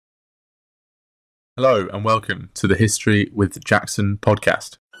Hello and welcome to the History with Jackson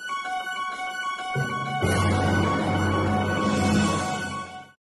podcast.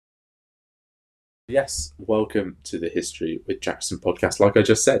 Yes, welcome to the History with Jackson podcast. Like I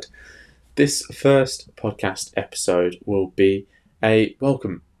just said, this first podcast episode will be a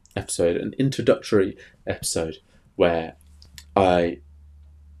welcome episode, an introductory episode where I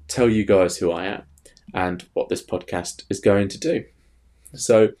tell you guys who I am and what this podcast is going to do.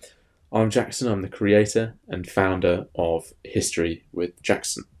 So, I'm Jackson. I'm the creator and founder of History with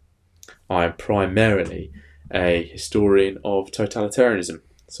Jackson. I am primarily a historian of totalitarianism.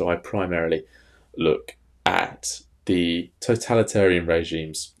 So I primarily look at the totalitarian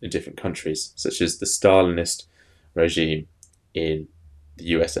regimes in different countries, such as the Stalinist regime in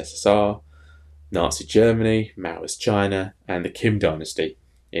the USSR, Nazi Germany, Maoist China, and the Kim Dynasty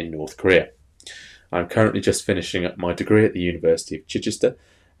in North Korea. I'm currently just finishing up my degree at the University of Chichester,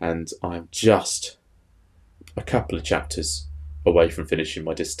 and I'm just a couple of chapters away from finishing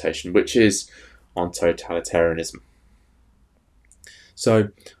my dissertation, which is on totalitarianism. So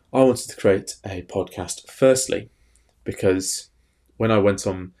I wanted to create a podcast firstly because when I went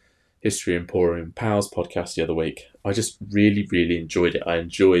on History Emporium Powell's podcast the other week, I just really enjoyed it. I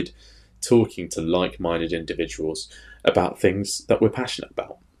enjoyed talking to like-minded individuals about things that we're passionate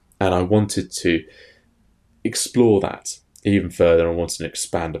about. And I wanted to explore that even further and wanted to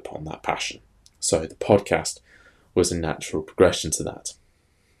expand upon that passion. So the podcast was a natural progression to that.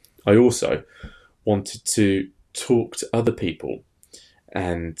 I also wanted to talk to other people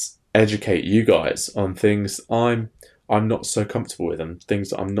and educate you guys on things I'm not so comfortable with and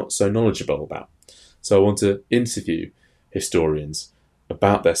things that I'm not so knowledgeable about. So I want to interview historians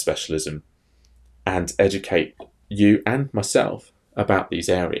about their specialism and educate you and myself about these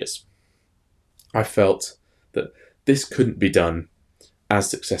areas. I felt that this couldn't be done as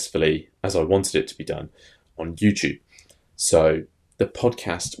successfully as I wanted it to be done on YouTube. So the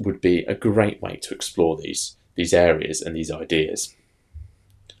podcast would be a great way to explore these areas and these ideas.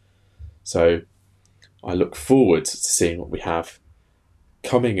 So I look forward to seeing what we have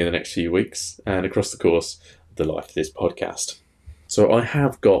coming in the next few weeks and across the course of the life of this podcast. So I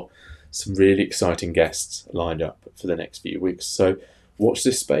have got some really exciting guests lined up for the next few weeks. So watch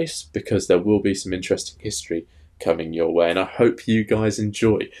this space because there will be some interesting history coming your way, and I hope you guys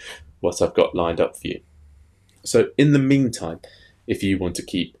enjoy what I've got lined up for you. So in the meantime, if you want to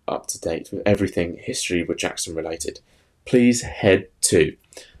keep up to date with everything History with Jackson related, please head to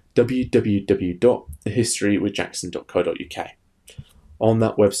www.historywithjackson.co.uk. On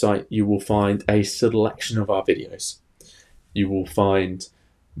that website, you will find a selection of our videos. You will find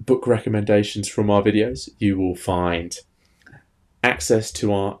book recommendations from our videos. You will find access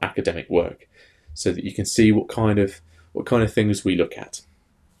to our academic work so that you can see what kind of things we look at.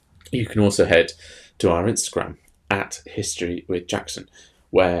 You can also head to our Instagram at History with Jackson,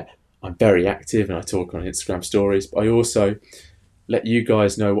 where I'm very active and I talk on Instagram stories, but I also let you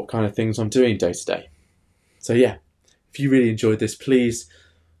guys know what kind of things I'm doing day to day. So yeah, if you really enjoyed this, please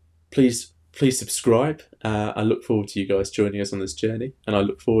subscribe. I look forward to you guys joining us on this journey, and I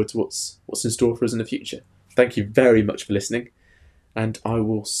look forward to what's in store for us in the future. Thank you very much for listening, and I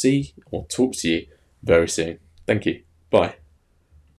will see or talk to you very soon. Thank you. Bye.